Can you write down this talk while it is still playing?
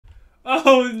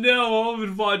Oh no,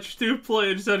 Overwatch 2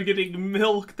 players are getting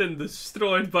milked and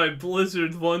destroyed by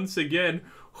Blizzard once again.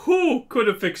 Who could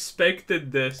have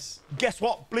expected this? Guess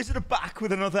what? Blizzard are back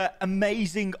with another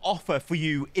amazing offer for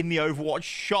you in the Overwatch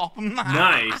shop.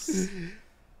 Nice.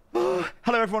 Hello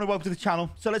everyone and welcome to the channel.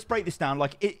 So let's break this down.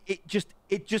 Like it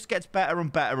just gets better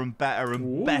and better and better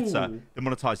and better, the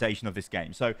monetization of this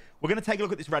game. So we're going to take a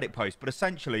look at this Reddit post, but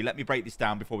essentially let me break this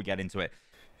down before we get into it.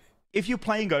 If you're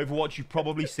playing Overwatch, you've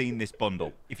probably seen this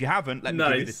bundle. If you haven't, let me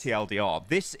give you the TLDR.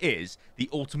 This is the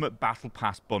Ultimate Battle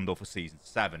Pass bundle for Season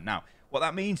 7. Now, what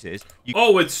that means is...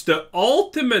 Oh, it's the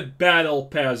Ultimate Battle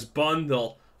Pass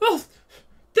bundle. Well,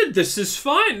 this is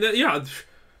fine. Yeah,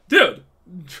 dude,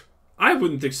 I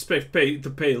wouldn't expect to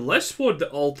pay less for the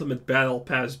Ultimate Battle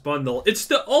Pass bundle. It's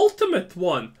the ultimate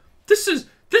one.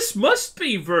 This must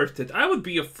be worth it. I would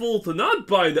be a fool to not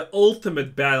buy the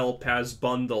Ultimate Battle Pass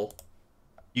bundle.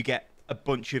 You get a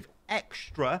bunch of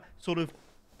extra sort of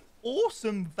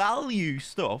awesome value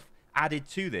stuff added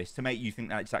to this to make you think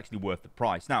that it's actually worth the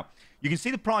price. Now, you can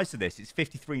see the price of this. It's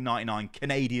 $53.99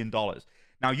 Canadian dollars.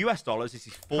 Now, US dollars, this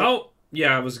is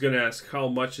Yeah, I was going to ask, how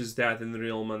much is that in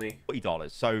real money?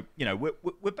 $40. So, you know,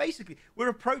 we're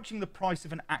approaching the price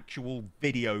of an actual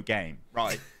video game,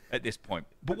 right, at this point.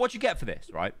 But what do you get for this,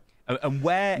 right? And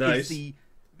where is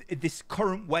this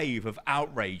current wave of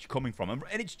outrage coming from? And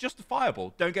it's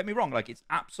justifiable. Don't get me wrong. Like, it's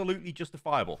absolutely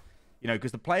justifiable. You know,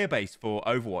 because the player base for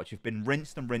Overwatch have been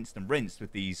rinsed and rinsed and rinsed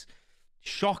with these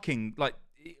shocking, like...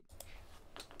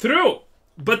 True.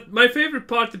 But my favorite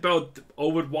part about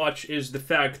Overwatch is the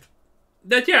fact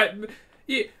that,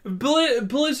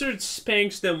 Blizzard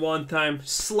spanks them one time,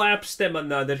 slaps them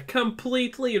another,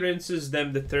 completely rinses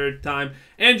them the third time,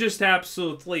 and just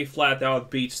absolutely flat out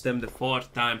beats them the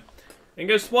fourth time. And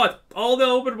guess what? All the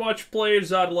Overwatch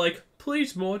players are like,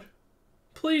 please more.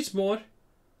 Please more.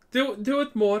 Do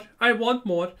it more. I want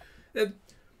more.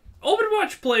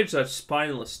 Overwatch players are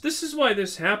spineless. This is why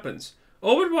this happens.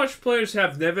 Overwatch players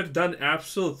have never done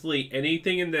absolutely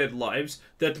anything in their lives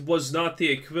that was not the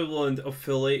equivalent of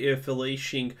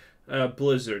affiliating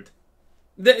Blizzard.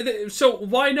 So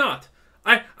why not?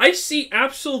 I see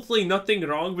absolutely nothing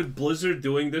wrong with Blizzard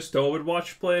doing this to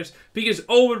Overwatch players because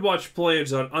Overwatch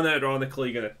players are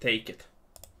unironically going to take it.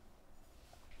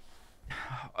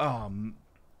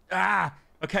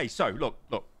 Okay, so look.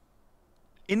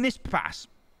 In this pass,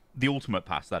 the Ultimate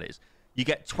Pass, that is, you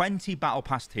get 20 Battle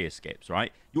Pass tier skips,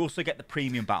 right? You also get the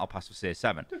Premium Battle Pass for Season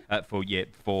 7.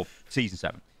 For Season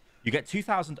 7. You get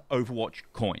 2,000 Overwatch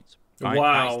coins, right?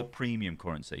 Wow. That's the premium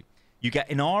currency. You get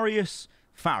Inarius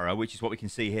Farah, which is what we can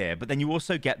see here, but then you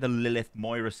also get the Lilith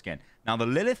Moira skin. Now, the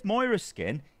Lilith Moira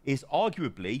skin is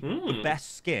arguably the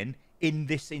best skin in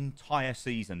this entire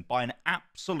season by an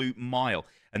absolute mile.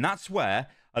 And that's where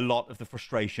a lot of the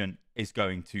frustration is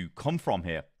going to come from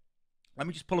here. Let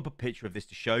me just pull up a picture of this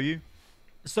to show you.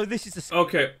 So this is the...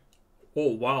 Okay.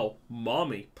 Oh, wow.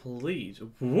 Mommy, please.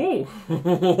 Whoa.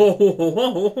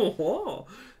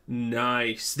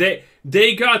 Nice.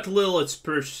 They got Lilith's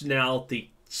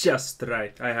personality just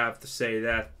right. I have to say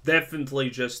that. Definitely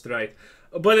just right.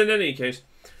 But in any case,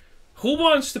 who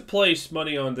wants to place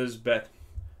money on this bet?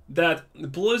 That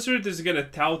Blizzard is going to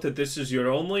tout that this is your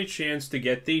only chance to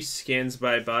get these skins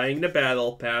by buying the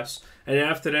Battle Pass. And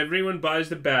after everyone buys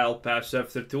the Battle Pass,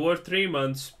 after 2 or 3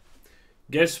 months,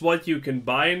 guess what you can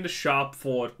buy in the shop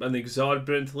for an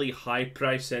exorbitantly high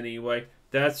price anyway?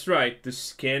 That's right, the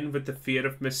skin with the fear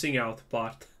of missing out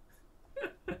part.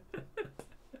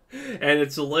 And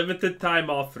it's a limited time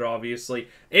offer, obviously.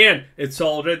 And it's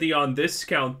already on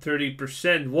discount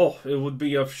 30%. Whoa, it would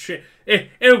be a shit.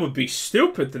 It would be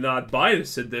stupid to not buy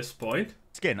this at this point.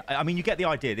 Skin. I mean, you get the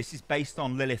idea. This is based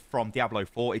on Lilith from Diablo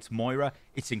 4. It's Moira.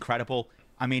 It's incredible.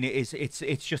 I mean, it's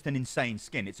just an insane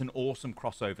skin. It's an awesome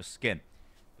crossover skin.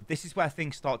 This is where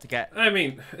things start to get... I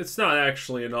mean, it's not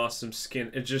actually an awesome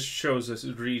skin. It just shows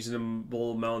a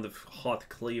reasonable amount of hot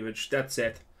cleavage. That's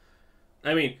it.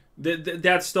 I mean,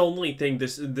 that's the only thing.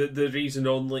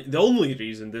 The only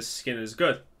reason this skin is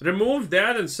good. Remove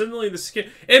that, and suddenly the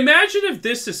skin. Imagine if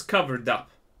this is covered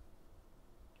up.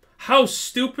 How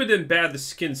stupid and bad the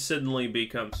skin suddenly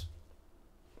becomes.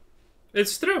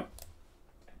 It's true.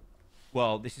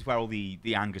 Well, this is where all the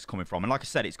anger's coming from, and like I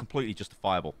said, it's completely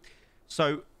justifiable.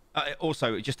 So,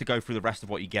 also, just to go through the rest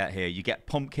of what you get here, you get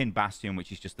Pumpkin Bastion,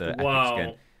 which is just the epic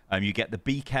skin. You get the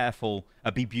Be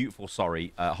Beautiful,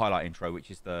 sorry, highlight intro,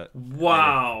 which is the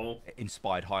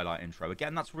inspired highlight intro.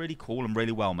 Again, that's really cool and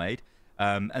really well made.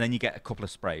 And then you get a couple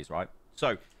of sprays, right?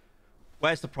 So,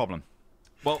 where's the problem?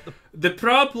 Well, the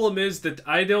problem is that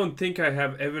I don't think I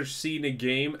have ever seen a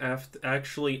game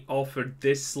actually offer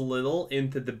this little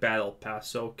into the battle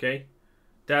pass, okay?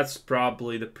 That's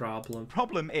probably the problem.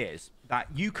 Problem is that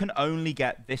you can only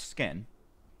get this skin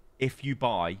if you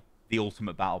buy the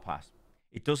Ultimate Battle Pass.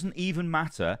 It doesn't even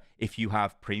matter if you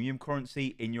have premium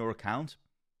currency in your account.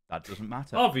 That doesn't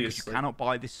matter. Obviously. You cannot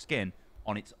buy this skin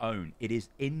on its own. It is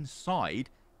inside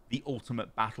the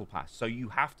Ultimate Battle Pass. So you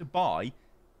have to buy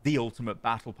the Ultimate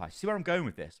Battle Pass. See where I'm going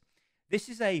with this? This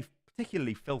is a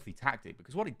particularly filthy tactic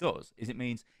because what it does is it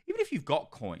means even if you've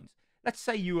got coins, let's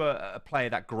say you were a player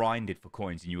that grinded for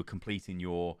coins and you were completing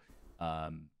your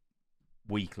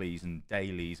weeklies and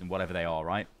dailies and whatever they are,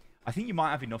 right? I think you might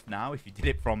have enough now if you did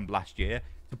it from last year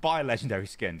to buy a legendary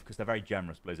skin because they're very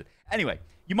generous, Blizzard. Anyway,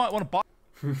 you might want to buy...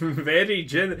 Very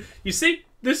generous. You see,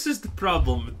 this is the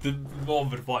problem with the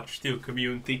Overwatch 2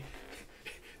 community.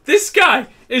 This guy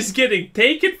is getting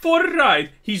taken for a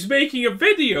ride. He's making a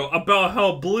video about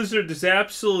how Blizzard is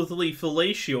absolutely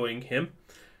fellatioing him.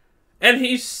 And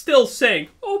he's still saying,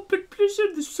 oh, but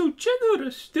Blizzard is so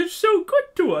generous. They're so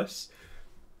good to us.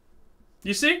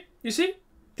 You see? You see?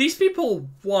 These people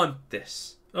want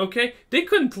this, okay? They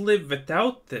couldn't live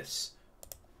without this.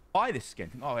 Buy this skin.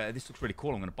 Oh, yeah, this looks really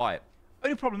cool. I'm going to buy it.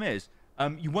 Only problem is,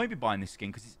 you won't be buying this skin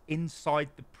because it's inside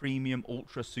the premium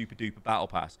ultra super duper battle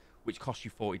pass, which costs you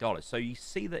 $40. So you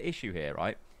see the issue here,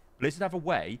 right? Blizzard have a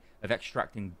way of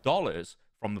extracting dollars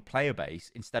from the player base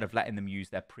instead of letting them use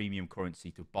their premium currency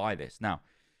to buy this. Now,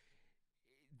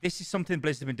 this is something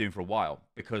Blizzard have been doing for a while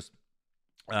because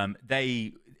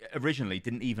they originally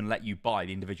didn't even let you buy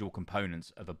the individual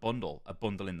components of a bundle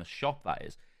in the shop, that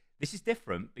is. This is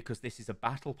different because this is a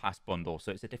battle pass bundle,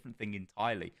 so it's a different thing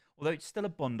entirely. Although it's still a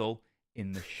bundle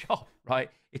in the shop, right?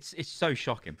 It's so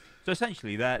shocking. So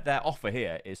essentially, their offer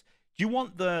here is, do you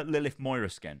want the Lilith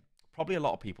Moira skin? Probably a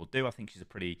lot of people do. I think she's a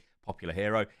pretty popular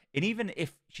hero. And even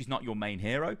if she's not your main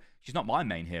hero, she's not my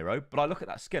main hero, but I look at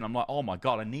that skin, I'm like, oh my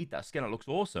god, I need that skin. It looks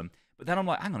awesome. But then I'm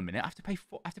like, hang on a minute, I have to pay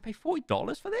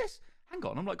 $40 for this? Hang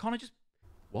on, I'm like, can't I just...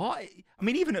 What? I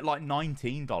mean, even at like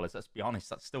 $19, let's be honest,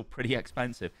 that's still pretty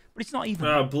expensive. But it's not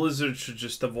even... Blizzard should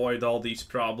just avoid all these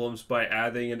problems by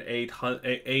adding an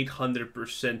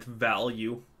 800%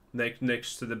 value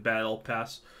next to the battle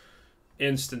pass.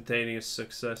 Instantaneous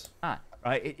success.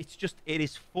 Right? It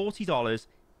is $40,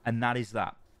 and that is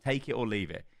that. Take it or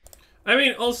leave it. I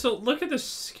mean, also, look at the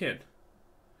skin.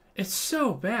 It's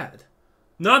so bad.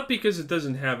 Not because it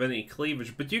doesn't have any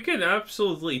cleavage, but you can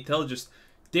absolutely tell just...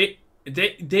 They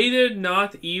did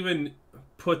not even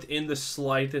put in the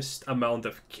slightest amount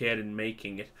of care in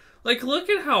making it. Like, look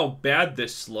at how bad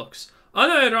this looks.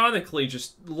 Unironically,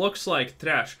 just looks like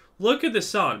trash. Look at the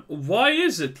sun. Why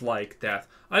is it like that?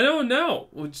 I don't know.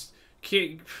 It's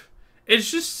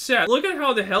just sad. Look at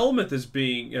how the helmet is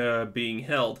being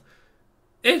held.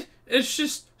 It's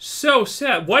just so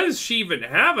sad. Why does she even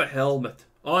have a helmet?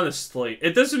 Honestly,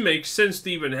 it doesn't make sense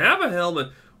to even have a helmet.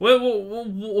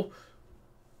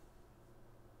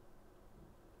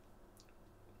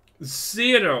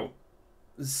 Zero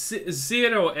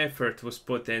effort was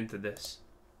put into this.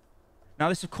 Now,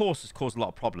 this, of course, has caused a lot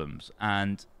of problems,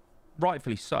 and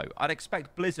rightfully so. I'd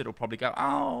expect Blizzard will probably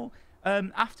go,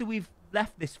 after we've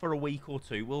left this for a week or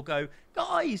two, we'll go,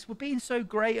 guys, we're being so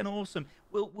great and awesome.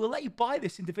 We'll let you buy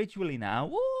this individually now.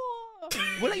 Woo!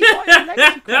 We'll let you buy your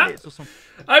legacy credits or something.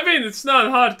 I mean, it's not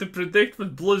hard to predict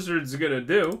what Blizzard's gonna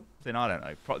do. Then I don't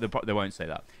know. They won't say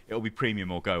that. It'll be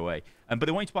premium or go away. But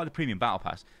they want you to buy the premium battle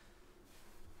pass.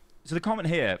 So the comment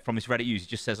here from this Reddit user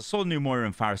just says, I saw the new Moira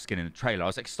and Pharah skin in the trailer. I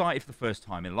was excited for the first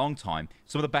time in a long time.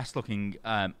 Some of the best looking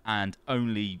and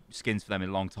only skins for them in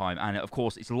a long time. And of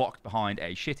course, it's locked behind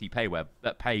a shitty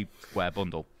payware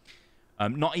bundle.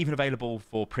 Not even available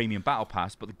for premium battle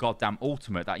pass, but the goddamn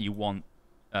ultimate that you want,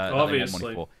 that they want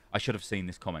money for. I should have seen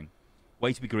this coming.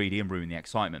 Way to be greedy and ruin the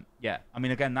excitement. Yeah, I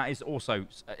mean, again, that is also,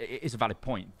 it is a valid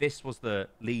point. This was the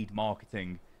lead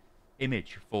marketing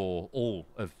image for all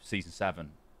of Season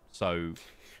 7. So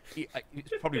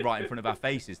it's probably right in front of our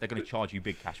faces. They're going to charge you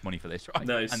big cash money for this, right?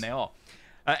 Nice. And they are.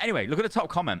 Anyway, look at the top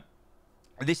comment.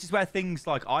 This is where things,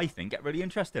 like, I think, get really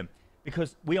interesting.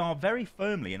 Because we are very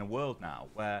firmly in a world now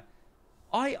where,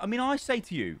 I mean, I say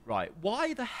to you, right,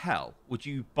 why the hell would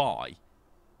you buy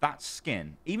that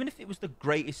skin, even if it was the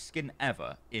greatest skin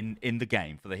ever in the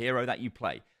game for the hero that you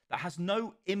play, that has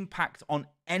no impact on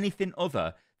anything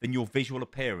other than your visual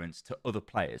appearance to other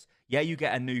players? Yeah, you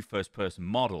get a new first-person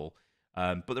model,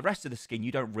 but the rest of the skin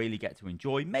you don't really get to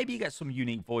enjoy. Maybe you get some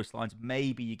unique voice lines.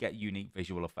 Maybe you get unique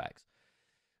visual effects.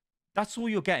 That's all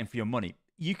you're getting for your money.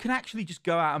 You can actually just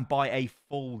go out and buy a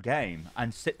full game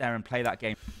and sit there and play that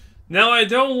game. Now, I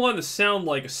don't want to sound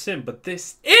like a simp, but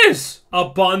this is a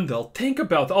bundle. Think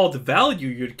about all the value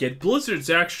you'd get. Blizzard's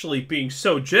actually being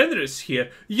so generous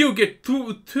here. You get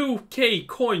 2K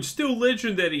coins, 2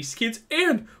 legendary skins,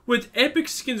 and with epic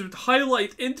skins with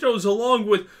highlight intros along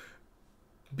with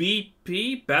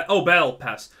Battle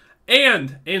Pass.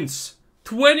 And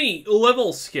 20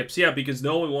 level skips. Yeah, because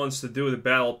no one wants to do the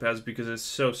Battle Pass because it's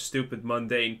so stupid,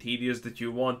 mundane, tedious that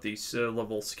you want these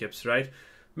level skips, right?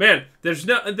 Man, there's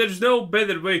no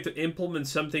better way to implement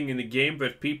something in the game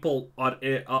where people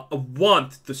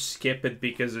want to skip it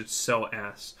because it's so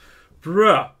ass.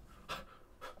 Bruh.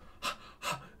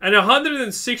 And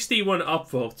 161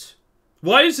 upvotes.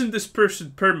 Why isn't this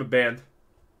person permabanned?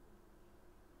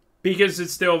 Because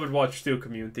it's the Overwatch 2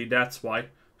 community, that's why.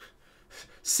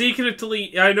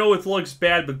 Secretly, I know it looks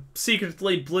bad, but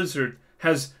secretly Blizzard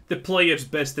has the player's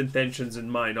best intentions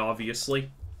in mind,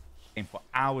 obviously. In for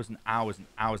hours and hours and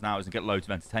hours and hours and get loads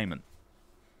of entertainment.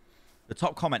 The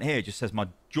top comment here just says my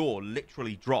jaw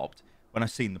literally dropped when I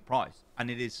seen the price,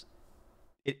 and it is.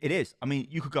 I mean,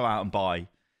 you could go out and buy.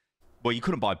 Well, you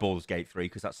couldn't buy Baldur's Gate 3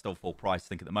 because that's still full price, I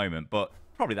think, at the moment. But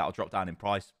probably that'll drop down in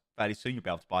price fairly soon. You'll be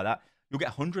able to buy that. You'll get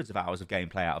hundreds of hours of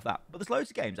gameplay out of that. But there's loads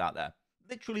of games out there,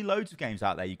 literally loads of games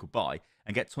out there you could buy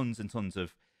and get tons and tons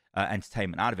of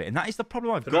entertainment out of it. And that is the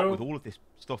problem I've got with all of this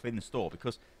stuff in the store,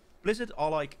 because Blizzard are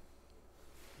like,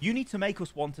 you need to make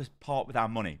us want to part with our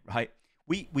money, right?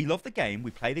 We love the game, we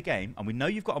play the game, and we know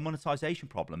you've got a monetization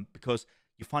problem because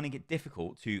you're finding it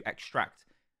difficult to extract,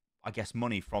 I guess,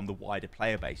 money from the wider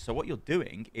player base. So what you're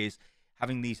doing is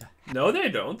having these... No, they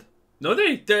don't. No,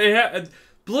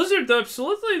 Blizzard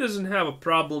absolutely doesn't have a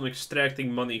problem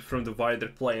extracting money from the wider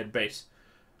player base.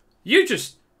 You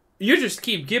just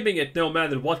keep giving it no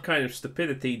matter what kind of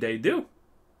stupidity they do.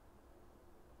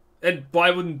 And why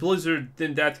wouldn't Blizzard,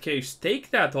 in that case, take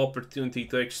that opportunity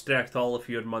to extract all of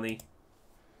your money?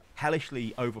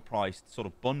 Hellishly overpriced sort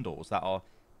of bundles that are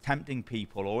tempting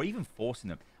people or even forcing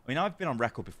them. I mean, I've been on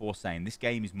record before saying this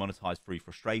game is monetized through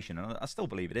frustration, and I still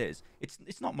believe it is.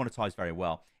 It's not monetized very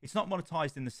well. It's not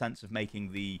monetized in the sense of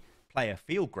making the player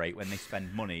feel great when they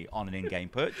spend money on an in-game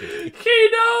purchase. He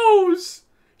knows!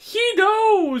 He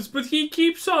knows! But he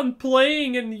keeps on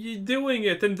playing and doing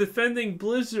it and defending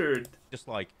Blizzard. Just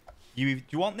like... do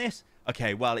you want this?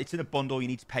 Okay, well, it's in a bundle. You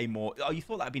need to pay more. Oh, you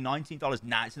thought that'd be $19?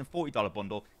 Nah, it's in a $40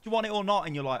 bundle. Do you want it or not?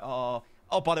 And you're like, oh,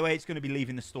 by the way, it's going to be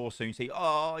leaving the store soon. So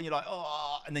and you're like,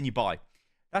 oh, and then you buy.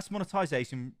 That's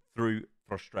monetization through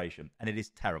frustration, and it is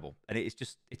terrible. And it's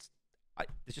just, there's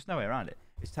just no way around it.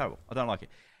 It's terrible. I don't like it.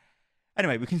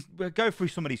 Anyway, we'll go through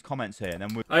some of these comments here, and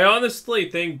then I honestly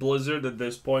think Blizzard at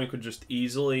this point could just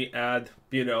easily add,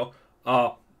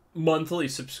 monthly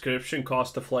subscription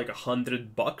cost of like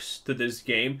 $100 to this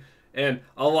game, and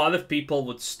a lot of people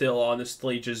would still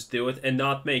honestly just do it and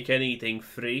not make anything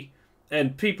free,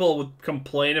 and people would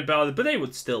complain about it, but they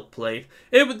would still play it.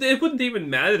 It wouldn't even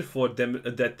matter for them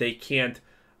that they can't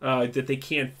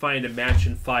find a match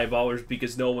in 5 hours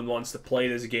because no one wants to play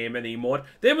this game anymore.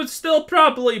 They would still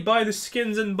probably buy the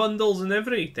skins and bundles and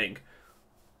everything.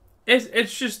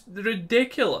 It's just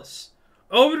ridiculous.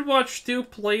 Overwatch 2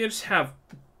 players are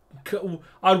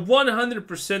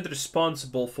 100%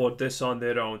 responsible for this on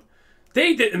their own.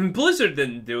 Blizzard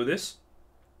didn't do this.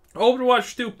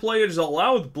 Overwatch 2 players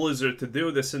allowed Blizzard to do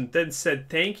this and then said,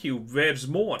 thank you, where's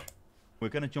more? We're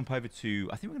going to jump over to,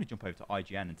 I think we're going to jump over to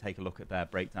IGN and take a look at their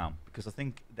breakdown, because I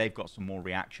think they've got some more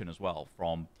reaction as well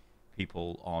from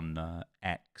people on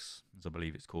X, as I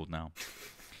believe it's called now.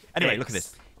 Anyway, look at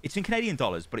this. It's in Canadian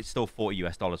dollars, but it's still $40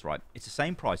 US, right? It's the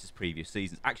same price as previous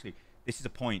seasons. Actually, this is a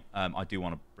point I do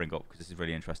want to bring up because this is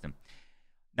really interesting.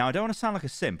 Now, I don't want to sound like a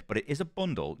simp, but it is a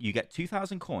bundle. You get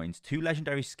 2,000 coins, 2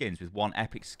 legendary skins with 1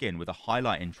 epic skin with a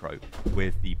highlight intro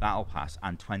with the battle pass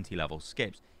and 20 level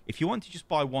skips. If you want to just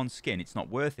buy 1 skin, it's not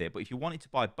worth it. But if you wanted to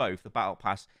buy both, the battle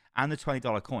pass and the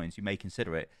 $20 coins, you may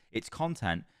consider it. It's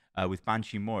content with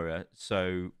Banshee Moira.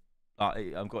 So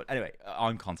anyway,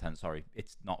 I'm content. Sorry,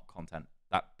 it's not content.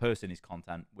 That person is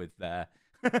content with their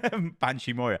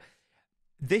Banshee Moira.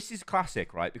 This is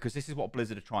classic, right? Because this is what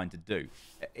Blizzard are trying to do.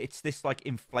 It's this like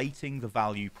inflating the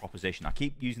value proposition. I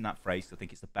keep using that phrase because I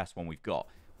think it's the best one we've got,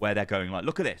 where they're going like,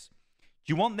 look at this.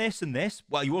 Do you want this and this?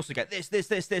 Well, you also get this, and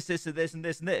this, and this, and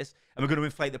this, and this, and we're going to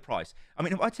inflate the price. I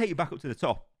mean, if I take you back up to the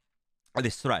top of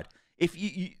this thread, if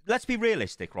you let's be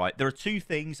realistic, right? There are 2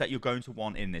 things that you're going to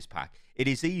want in this pack. It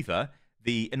is either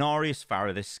the Inarius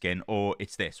Farah, this skin, or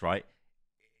it's this, right?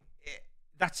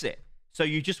 That's it. So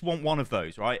you just want one of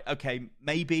those, right? Okay,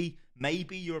 maybe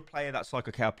you're a player that's like,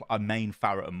 okay, I main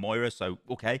Farah and Moira, so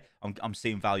okay, I'm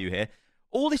seeing value here.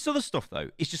 All this other stuff, though,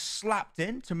 is just slapped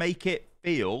in to make it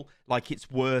feel like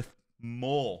it's worth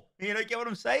more. You know, get what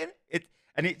I'm saying?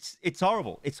 It's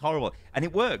horrible. It's horrible, and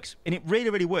it works, and it really,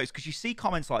 really works because you see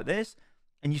comments like this,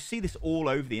 and you see this all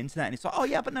over the internet, and it's like, oh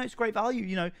yeah, but no, it's great value.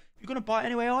 You know, you're gonna buy it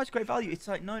anyway. Oh, it's great value. It's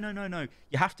like, no, no, no, no.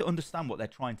 You have to understand what they're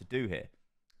trying to do here,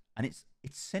 and it's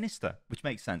sinister, which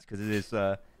makes sense because it is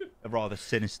a rather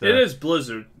sinister. It is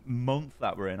Blizzard month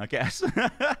that we're in, I guess.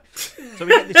 So we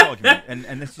get this argument,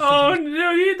 and this is oh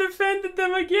no, you defended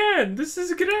them again. This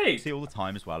is great. See all the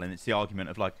time as well, and it's the argument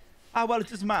of like, oh well, it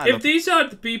doesn't matter. If these are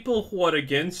the people who are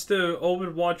against the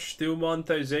Overwatch 2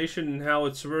 monetization and how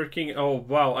it's working, oh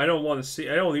wow, I don't want to see.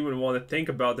 I don't even want to think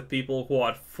about the people who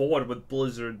are for what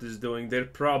Blizzard is doing. They're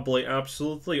probably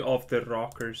absolutely off their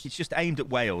rockers. It's just aimed at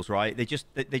whales, right? They just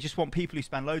want people who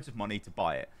spend loads of money to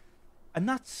buy it, and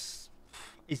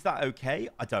is that okay?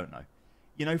 I don't know.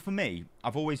 You know, for me,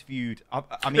 I've always viewed.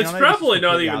 I mean, it's probably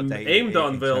not even aimed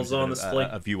on whales, honestly.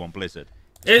 A view on Blizzard.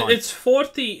 It's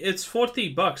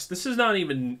 $40. This is not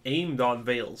even aimed on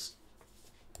whales.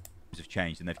 Have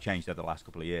changed, and they've changed over the last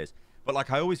couple of years. But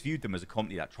like, I always viewed them as a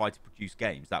company that tried to produce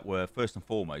games that were first and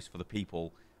foremost for the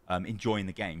people enjoying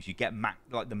the games. You get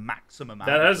like the maximum.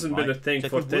 That hasn't been a thing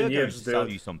for 10 years, dude. Sell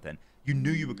you something, you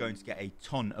knew you were going to get a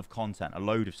ton of content, a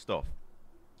load of stuff.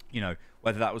 You know,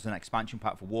 whether that was an expansion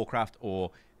pack for Warcraft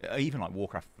or even like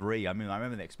Warcraft 3. I mean, I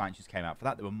remember the expansions came out for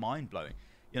that; they were mind blowing.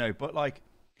 You know, but like,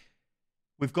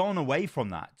 we've gone away from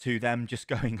that to them just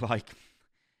going like,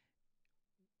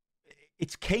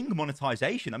 it's king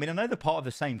monetization. I mean, I know they're part of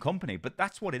the same company, but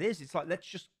that's what it is. It's like, let's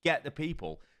just get the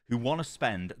people who want to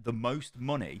spend the most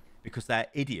money because they're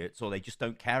idiots or they just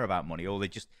don't care about money or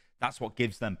that's what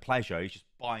gives them pleasure, is just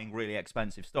buying really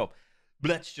expensive stuff.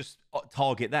 Let's just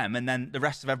target them, and then the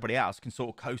rest of everybody else can sort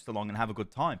of coast along and have a good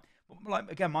time. But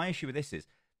like, again, my issue with this is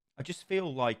I just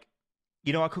feel like,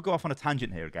 you know, I could go off on a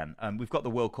tangent here again. We've got the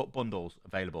World Cup bundles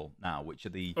available now, which are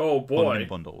the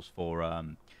bundles for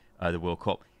the World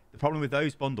Cup. The problem with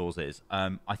those bundles is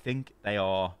I think they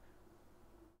are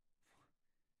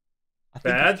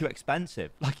bad? It's too expensive.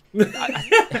 Like,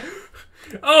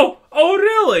 oh,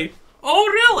 really? Oh,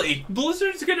 really?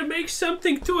 Blizzard's gonna make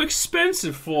something too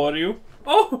expensive for you?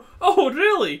 Oh,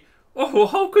 really? Oh,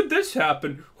 how could this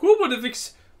happen? Who would have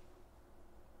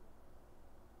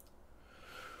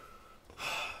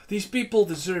These people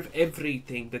deserve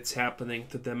everything that's happening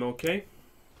to them, okay?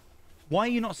 Why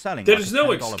are you not selling There's like a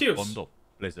no $10 excuse. bundle,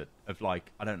 Blizzard, of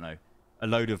like, I don't know, a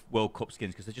load of World Cup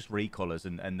skins, because they're just recolors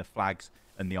and the flags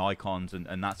and the icons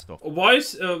and that stuff. Why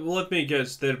is, let me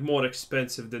guess, they're more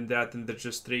expensive than that, and they're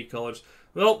just 3 colors?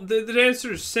 Well, the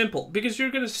answer is simple, because you're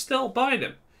gonna still buy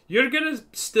them. You're gonna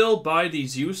still buy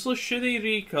these useless, shitty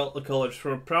recolors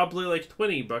for probably like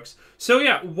 $20. So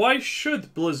yeah, why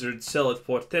should Blizzard sell it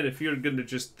for 10 if you're gonna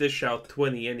just dish out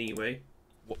 20 anyway?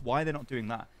 Why are they not doing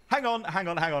that? Hang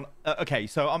on. Okay,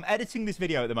 so I'm editing this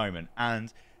video at the moment,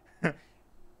 and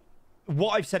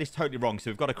what I've said is totally wrong, so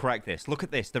we've got to correct this. Look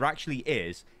at this. There actually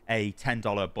is a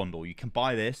 $10 bundle. You can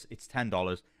buy this. It's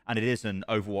 $10, and it is an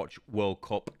Overwatch World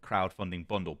Cup crowdfunding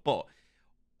bundle. But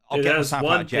I'll get myself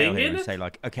out of jail here and say,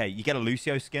 like, okay, you get a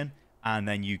Lucio skin, and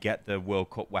then you get the World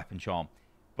Cup weapon charm.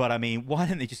 But, I mean, why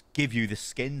don't they just give you the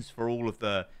skins for all of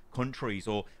the countries,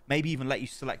 or maybe even let you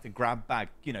select a grab bag,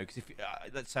 you know, because if,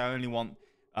 let's say I only want,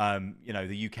 you know,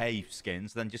 the UK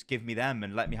skins, then just give me them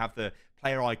and let me have the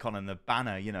player icon and the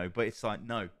banner, you know. But it's like,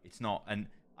 no, it's not. And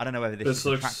I don't know whether this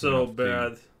looks so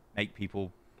bad. Make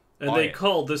people and they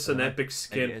call this an epic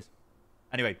skin.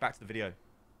 Anyway, back to the video.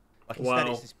 Like, instead,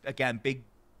 it's this, again, big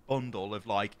bundle of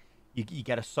like, you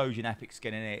get a Sojin epic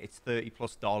skin in it. It's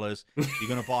 $30+. You're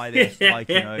gonna buy this, like,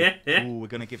 you know, ooh, we're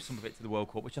gonna give some of it to the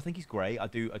World Cup, which I think is great. I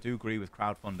do agree with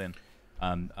crowdfunding.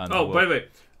 Oh, by the way,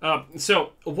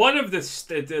 so one of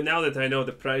the now that I know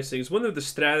the pricings, one of the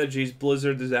strategies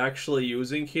Blizzard is actually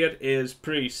using here is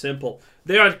pretty simple.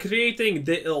 They are creating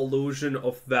the illusion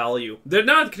of value. They're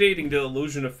not creating the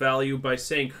illusion of value by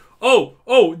saying, oh,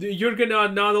 you're gonna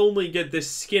not only get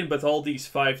this skin, but all these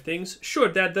 5 things. Sure,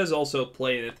 that does also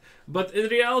play in it. But in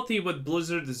reality, what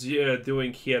Blizzard is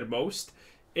doing here most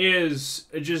is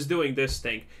just doing this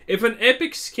thing. If an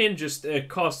epic skin just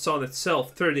costs on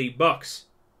itself $30,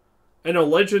 and a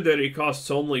legendary costs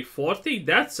only 40,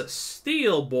 that's a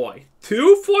steal, boy.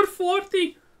 2 for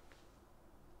 40?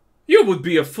 You would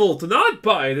be a fool to not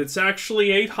buy it. It's actually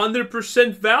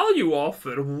 800% value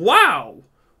offer. Wow.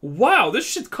 Wow, this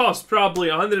should cost probably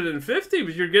 150,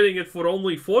 but you're getting it for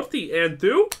only 40 and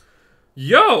 2?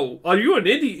 Yo, are you an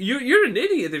idiot? You're an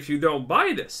idiot if you don't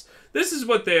buy this. This is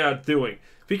what they are doing.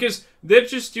 Because they're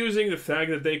just using the fact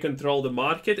that they control the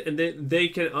market, and they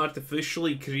can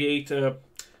artificially create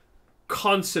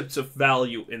concepts of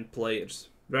value in players,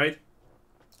 right?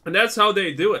 And that's how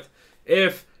they do it.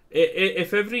 If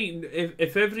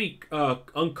every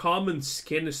uncommon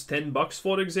skin is $10,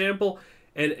 for example,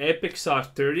 and epics are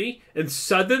 30, and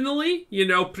suddenly, you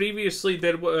know, previously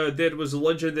there was a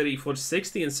legendary for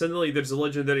 60, and suddenly there's a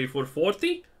legendary for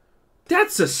 40,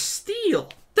 that's a steal.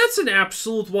 That's an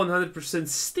absolute 100%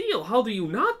 steal. How do you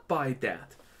not buy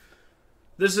that?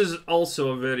 This is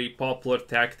also a very popular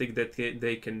tactic that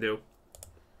they can do.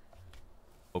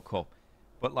 Oh, cool.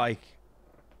 But, like,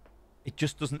 it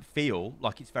just doesn't feel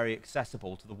like it's very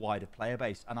accessible to the wider player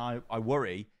base. And I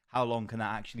worry, how long can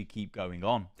that actually keep going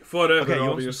on? Forever, okay, you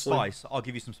obviously. Want some spice? I'll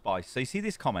give you some spice. So you see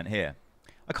this comment here?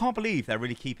 I can't believe they're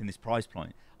really keeping this price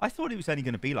point. I thought it was only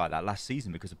going to be like that last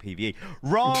season because of PvE.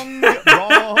 Wrong!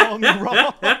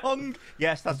 Wrong!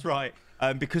 Yes, that's right.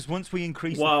 Because once we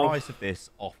increase the price of this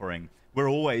offering, we're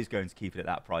always going to keep it at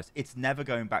that price. It's never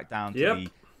going back down to the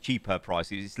cheaper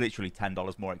price. It's literally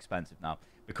 $10 more expensive now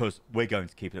because we're going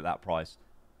to keep it at that price.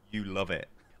 You love it.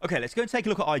 Okay, let's go and take a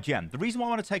look at IGN. The reason why I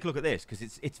want to take a look at this, because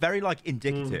it's very, like,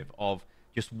 indicative of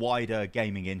just wider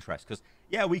gaming interest. Because,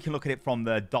 yeah, we can look at it from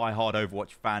the die-hard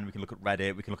Overwatch fan. We can look at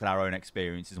Reddit. We can look at our own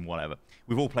experiences and whatever.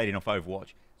 We've all played enough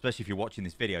Overwatch. Especially if you're watching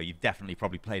this video, you've definitely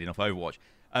probably played enough Overwatch.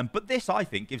 But this, I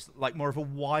think, gives, like, more of a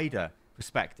wider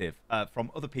perspective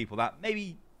from other people that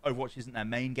maybe Overwatch isn't their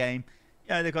main game.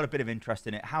 Yeah, they've got a bit of interest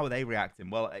in it. How are they reacting?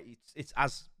 Well, it's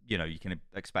as, you know, you can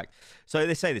expect. So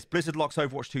they say this: Blizzard locks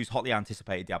Overwatch 2's hotly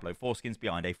anticipated Diablo 4 skins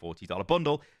behind a $40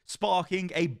 bundle,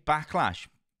 sparking a backlash.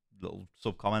 Little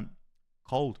sub-comment.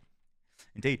 Cold.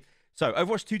 Indeed. So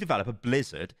Overwatch 2 developer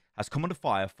Blizzard has come under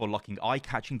fire for locking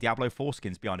eye-catching Diablo 4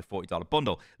 skins behind a $40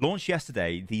 bundle. Launched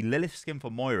yesterday, the Lilith skin for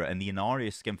Moira and the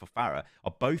Inarius skin for Pharah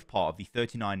are both part of the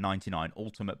 $39.99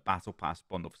 Ultimate Battle Pass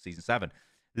bundle for Season 7.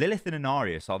 Lilith and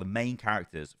Inarius are the main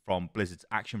characters from Blizzard's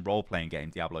action role-playing game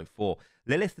Diablo 4.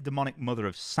 Lilith, the demonic mother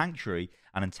of Sanctuary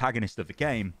and antagonist of the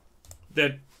game.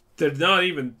 They're not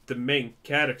even the main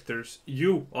characters.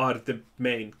 You are the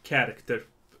main character,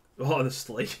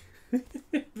 honestly.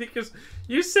 Because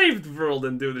you saved the world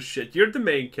and do the shit. You're the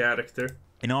main character.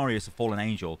 Inarius, a fallen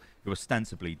angel who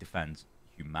ostensibly defends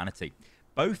humanity.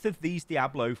 Both of these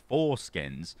Diablo 4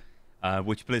 skins,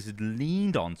 which Blizzard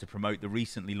leaned on to promote the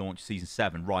recently launched Season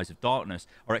 7 Rise of Darkness,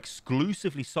 are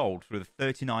exclusively sold through the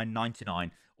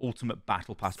 $39.99 Ultimate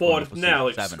Battle Pass bundle for now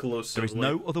Season 7. exclusively. There is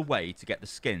no other way to get the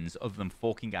skins other than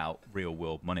forking out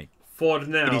real-world money. For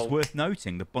now. It is worth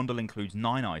noting the bundle includes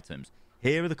 9 items.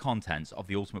 Here are the contents of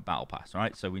the Ultimate Battle Pass, all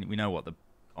right? So we know what the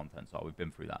contents are. We've been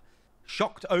through that.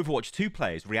 Shocked Overwatch 2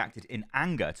 players reacted in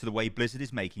anger to the way Blizzard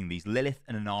is making these Lilith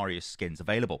and Inarius skins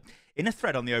available. In a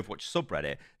thread on the Overwatch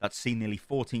subreddit that's seen nearly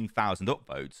 14,000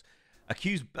 upvotes,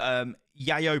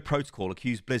 Yayo Protocol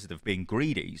accused Blizzard of being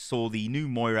greedy, saw the new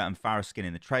Moira and Pharah skin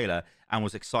in the trailer, and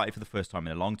was excited for the first time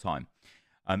in a long time.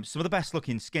 Some of the best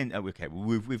looking skin... okay,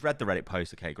 we've read the Reddit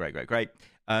post. Okay, great.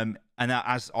 And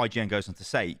as IGN goes on to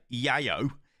say,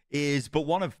 Yayo is but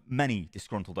one of many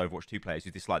disgruntled Overwatch 2 players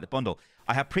who dislike the bundle.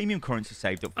 I have premium currency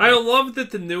saved up for I love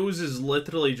that the news is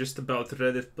literally just about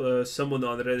Reddit, someone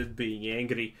on Reddit being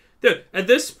angry. Dude, at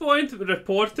this point,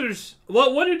 reporters...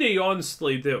 What do they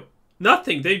honestly do?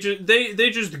 Nothing. They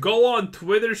just go on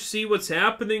Twitter, see what's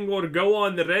happening, or go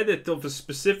on Reddit of a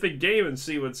specific game and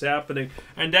see what's happening,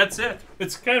 and that's it.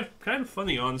 It's kind of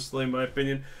funny, honestly, in my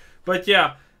opinion. But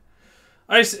yeah,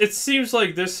 it seems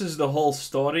like this is the whole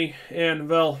story, and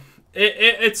well,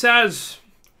 it's as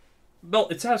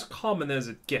common as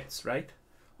it gets, right?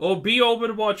 Oh, be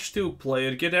Overwatch 2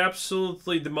 player, get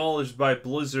absolutely demolished by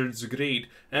Blizzard's greed,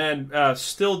 and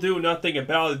still do nothing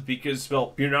about it because,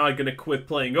 well, you're not going to quit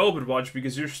playing Overwatch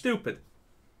because you're stupid.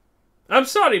 I'm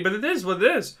sorry, but it is what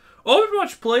it is.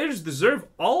 Overwatch players deserve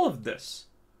all of this.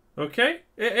 Okay?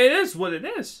 It is what it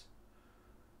is.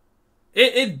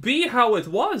 It be how it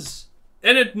was.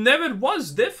 And it never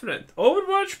was different.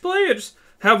 Overwatch players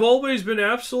have always been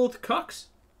absolute cucks.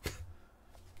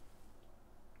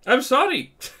 I'm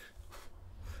sorry.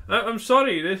 I'm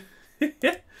sorry. In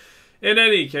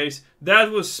any case, that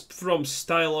was from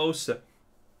Stylosa.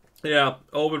 Yeah,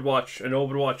 Overwatch and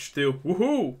Overwatch 2.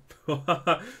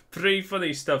 Woohoo! Pretty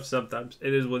funny stuff sometimes.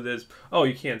 It is what it is. Oh,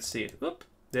 you can't see it. Oop.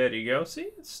 There you go. See?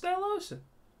 It's Stylosa.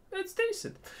 It's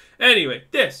decent. Anyway,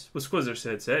 this was Quizzer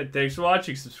Said. Thanks for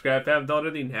watching. Subscribe if you haven't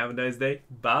already, and have a nice day.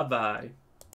 Bye-bye.